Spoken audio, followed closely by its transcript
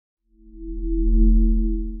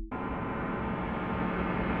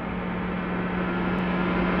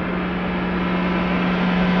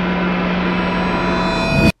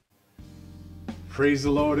Praise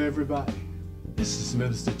the Lord, everybody. This is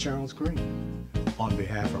Minister Charles Green. On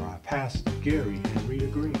behalf of our pastor, Gary and Rita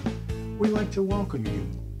Green, we'd like to welcome you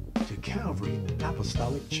to Calvary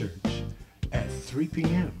Apostolic Church at 3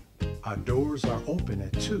 p.m. Our doors are open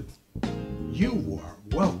at 2. You are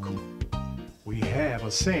welcome. We have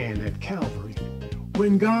a saying at Calvary,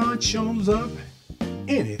 when God shows up,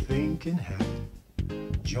 anything can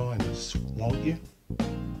happen. Join us, won't you?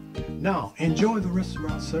 Now, enjoy the rest of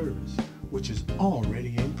our service, which is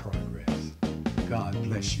already in progress. God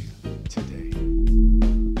bless you today.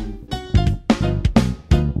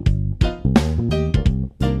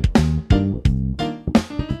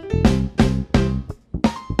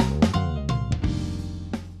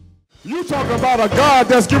 You talking about a God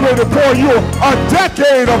that's getting ready to pour you a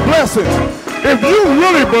decade of blessings. If you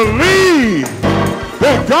really believe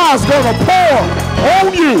that God's going to pour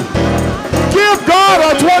on you, give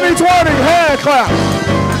God a 2020 hand clap.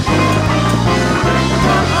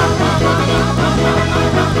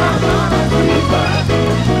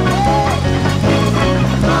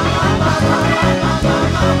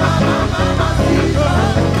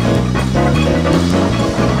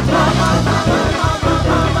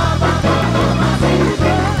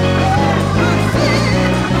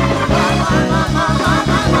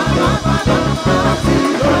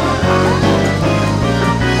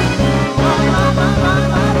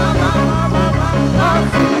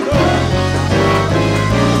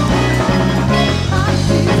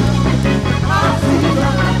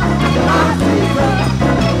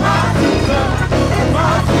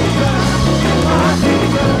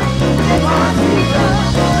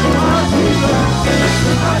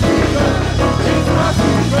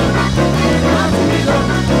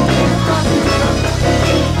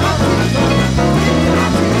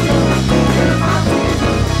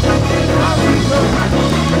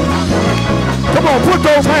 Come on, put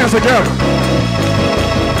those hands together.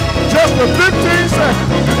 Just for 15 seconds.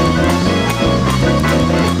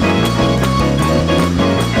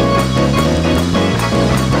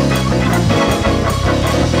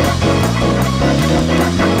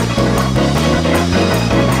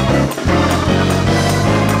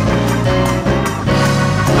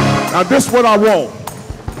 Now this is what I want.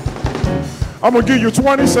 I'm going to give you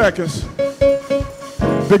 20 seconds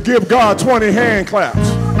to give God 20 hand claps.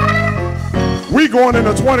 We going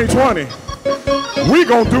into 2020. We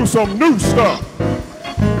going to do some new stuff.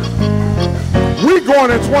 We going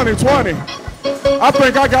in 2020. I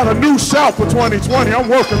think I got a new shout for 2020. I'm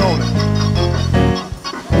working on it.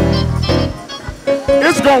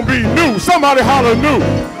 It's going to be new. Somebody holler new.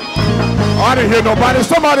 Oh, I didn't hear nobody.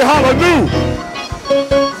 Somebody holler new.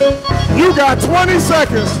 You got 20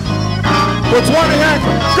 seconds for 20 hand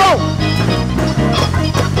claps. Go.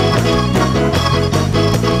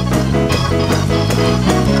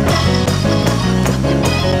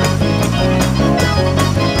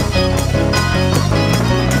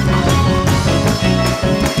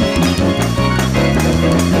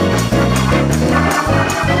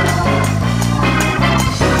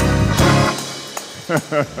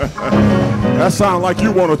 That sounds like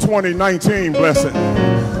you want a 2019 blessing.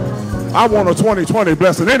 I want a 2020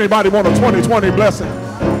 blessing. Anybody want a 2020 blessing?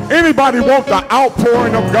 Anybody want the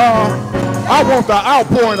outpouring of God? I want the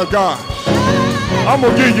outpouring of God. I'm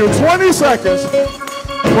going to give you 20 seconds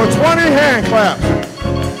for 20 hand claps.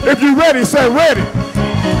 If you're ready, say ready.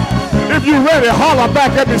 If you're ready, holler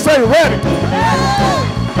back at me, say ready.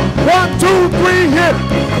 1, 2, 3, hit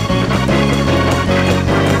it.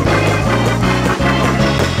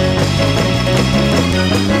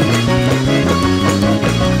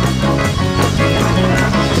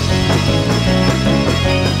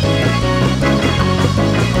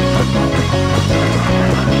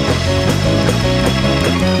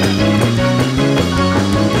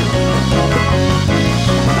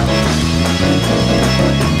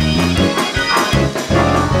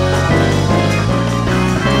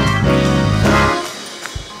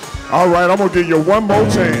 All right, I'm going to give you one more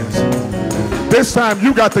chance. This time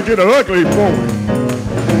you got to get an ugly forward.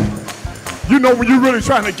 You know when you're really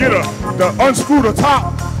trying to get unscrew the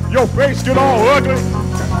top, your face get all ugly.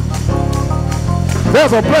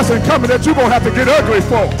 There's a blessing coming that you're going to have to get ugly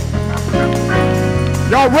for.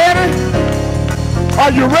 Y'all ready?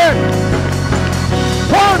 Are you ready?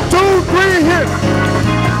 1, 2, 3, hit.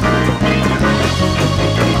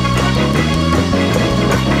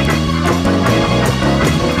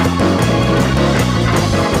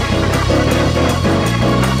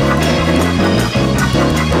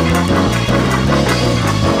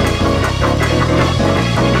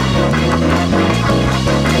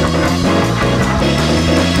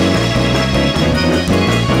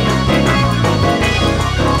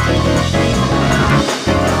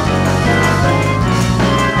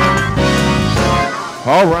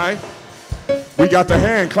 All right. We got the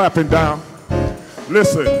hand clapping down.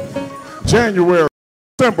 Listen, January,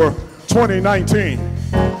 December 2019.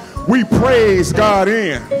 We praise God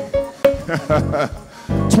in.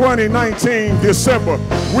 2019, December,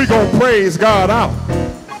 we gonna praise God out.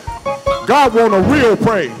 God want a real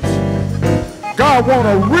praise. God want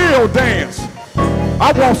a real dance.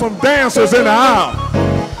 I want some dancers in the aisle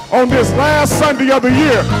on this last Sunday of the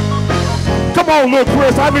year. Come on, little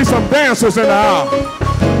Chris, I need some dancers in the aisle.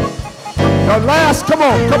 The last, come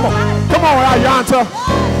on, Ayanta.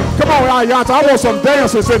 Come on, Ayanta, I want some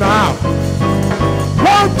dancers in the aisle.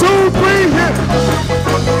 1, 2, 3, hit.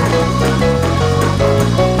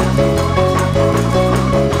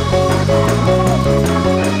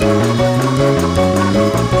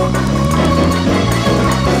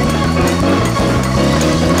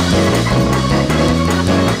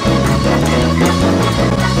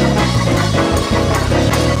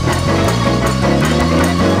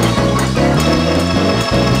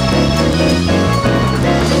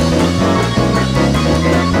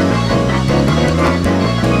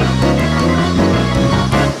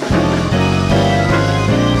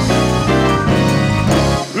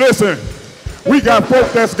 Listen, we got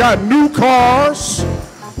folk that's got new cars.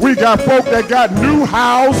 We got folk that got new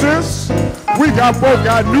houses. We got folk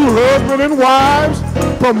got new husbands and wives,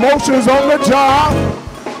 promotions on the job.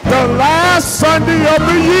 The last Sunday of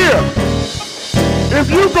the year.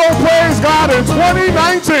 If you go praise God in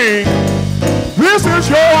 2019, this is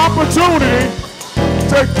your opportunity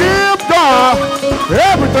to give God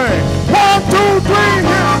everything. 1, 2, 3,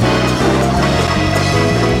 hit.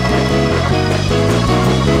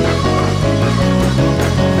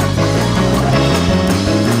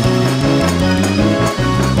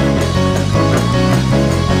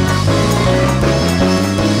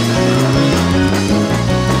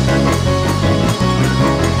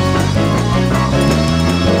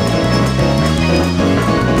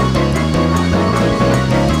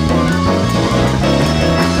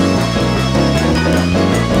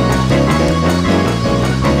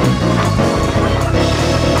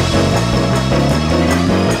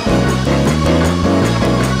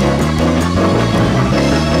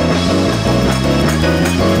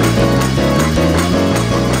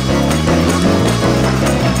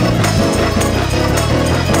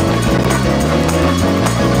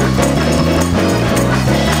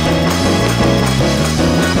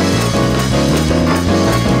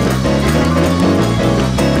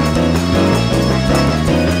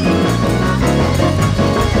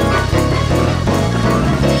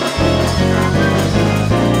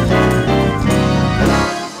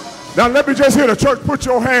 Now let me just hear the church put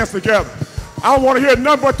your hands together. I don't want to hear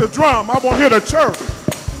nothing but the drum. I want to hear the church.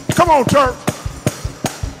 Come on, church.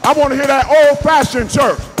 I want to hear that old-fashioned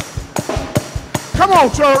church. Come on,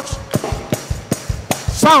 church.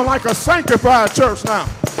 Sound like a sanctified church now.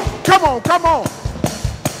 Come on, come on.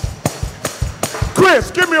 Chris,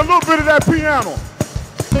 give me a little bit of that piano.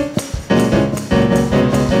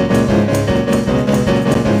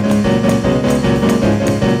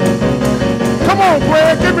 Come on,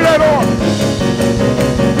 Greg, give me that organ.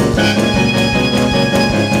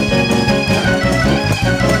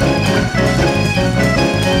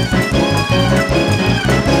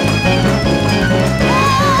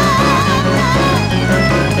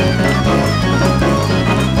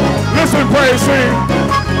 Listen, praise team.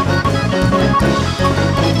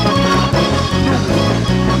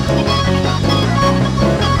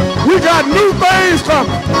 We got new things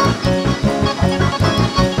coming.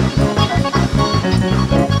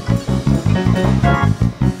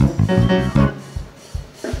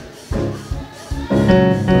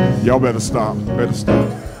 Y'all better stop. Better stop.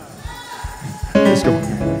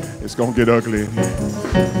 It's gonna get ugly in here.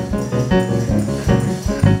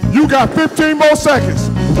 You got 15 more seconds.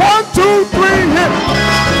 1, 2, 3, hit.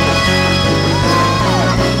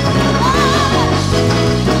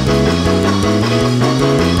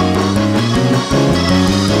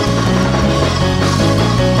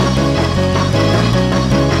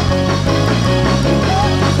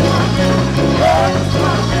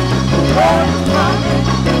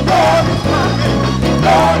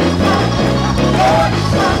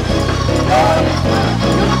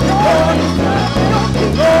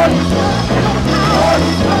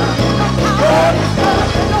 God is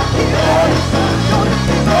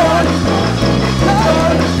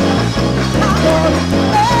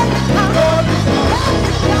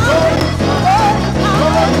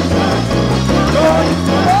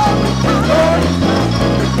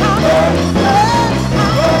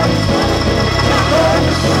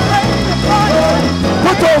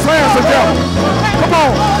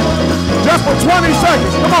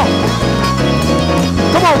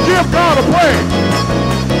Give God a praise.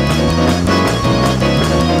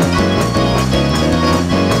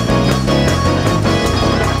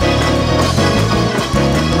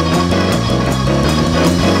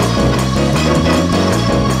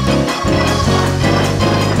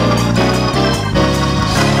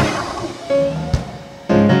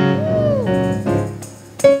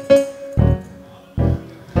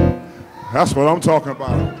 That's what I'm talking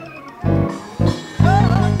about.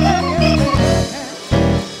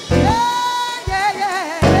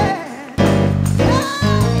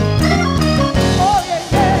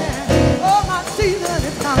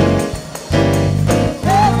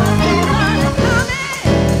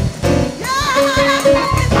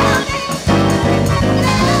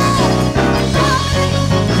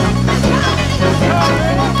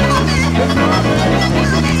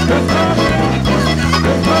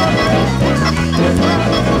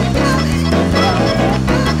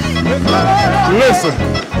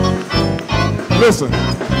 Listen,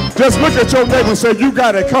 just look at your neighbor and say, you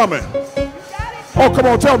got it coming. Oh, come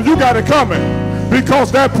on, tell them you got it coming.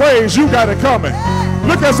 Because that praise, you got it coming.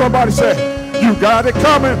 Look at somebody and say, you got it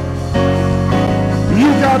coming.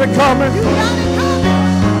 You got it coming.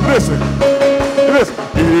 Listen.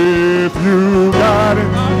 If you got it,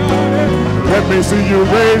 let me see you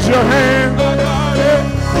raise your hand.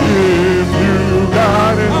 If you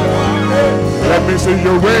got it, let me see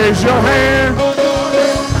you raise your hand.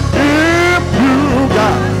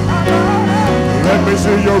 Let me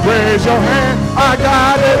see you raise your hand. I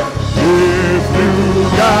got it. If you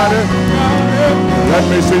got it, let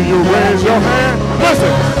me see you raise your hand.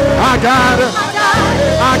 Listen, I got it.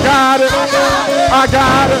 I got it. I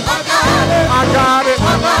got it. I got it.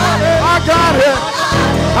 I got it.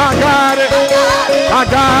 I got it. I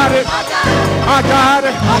got it. I got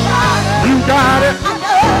it. You got it.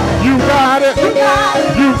 You got it.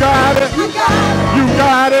 You got it. You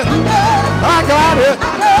got it. I got it.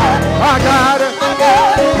 I got it.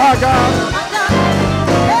 I got it.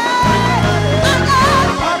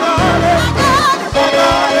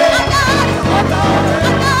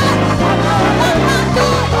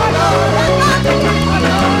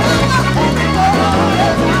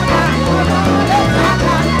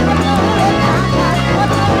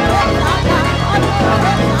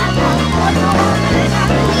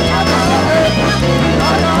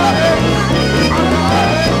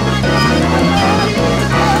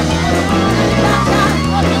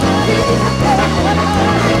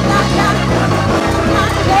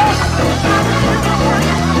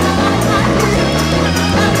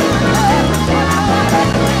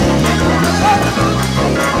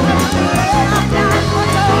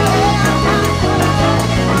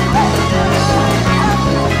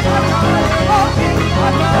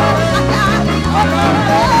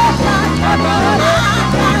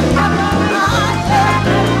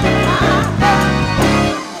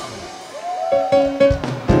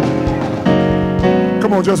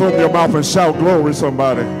 Come on, just open your mouth and shout glory,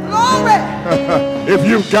 somebody. Glory! If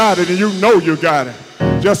you got it and you know you got it,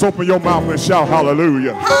 just open your mouth and shout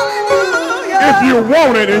hallelujah. Hallelujah! If you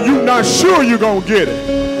want it and you're not sure you're going to get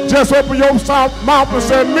it, just open your mouth and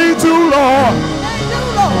say, me too, Lord.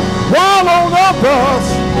 While on the bus,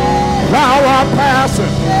 thou art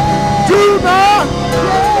passing. Do not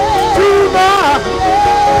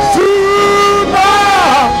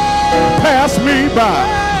pass me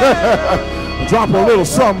by. Drop a little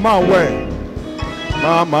something my way.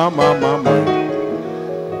 My.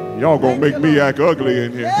 Y'all gonna make me act ugly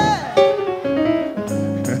in here.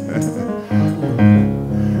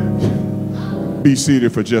 Be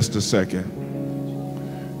seated for just a second.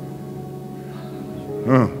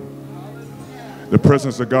 The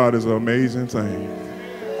presence of God is an amazing thing.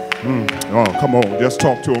 Oh, come on, just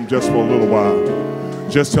talk to him just for a little while.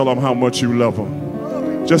 Just tell him how much you love him.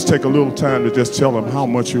 Just take a little time to just tell him how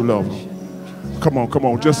much you love him. Come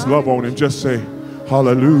on, just love on him. Just say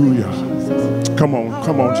hallelujah. Come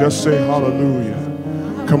on, just say hallelujah.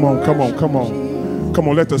 Come on. Come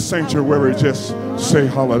on, let the sanctuary just say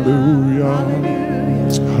hallelujah.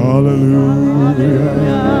 Hallelujah.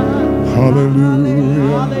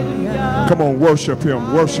 Hallelujah. Come on, worship him.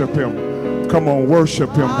 Come on, worship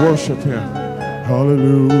him.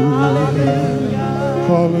 Hallelujah.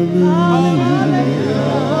 Hallelujah.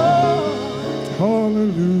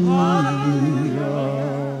 Hallelujah.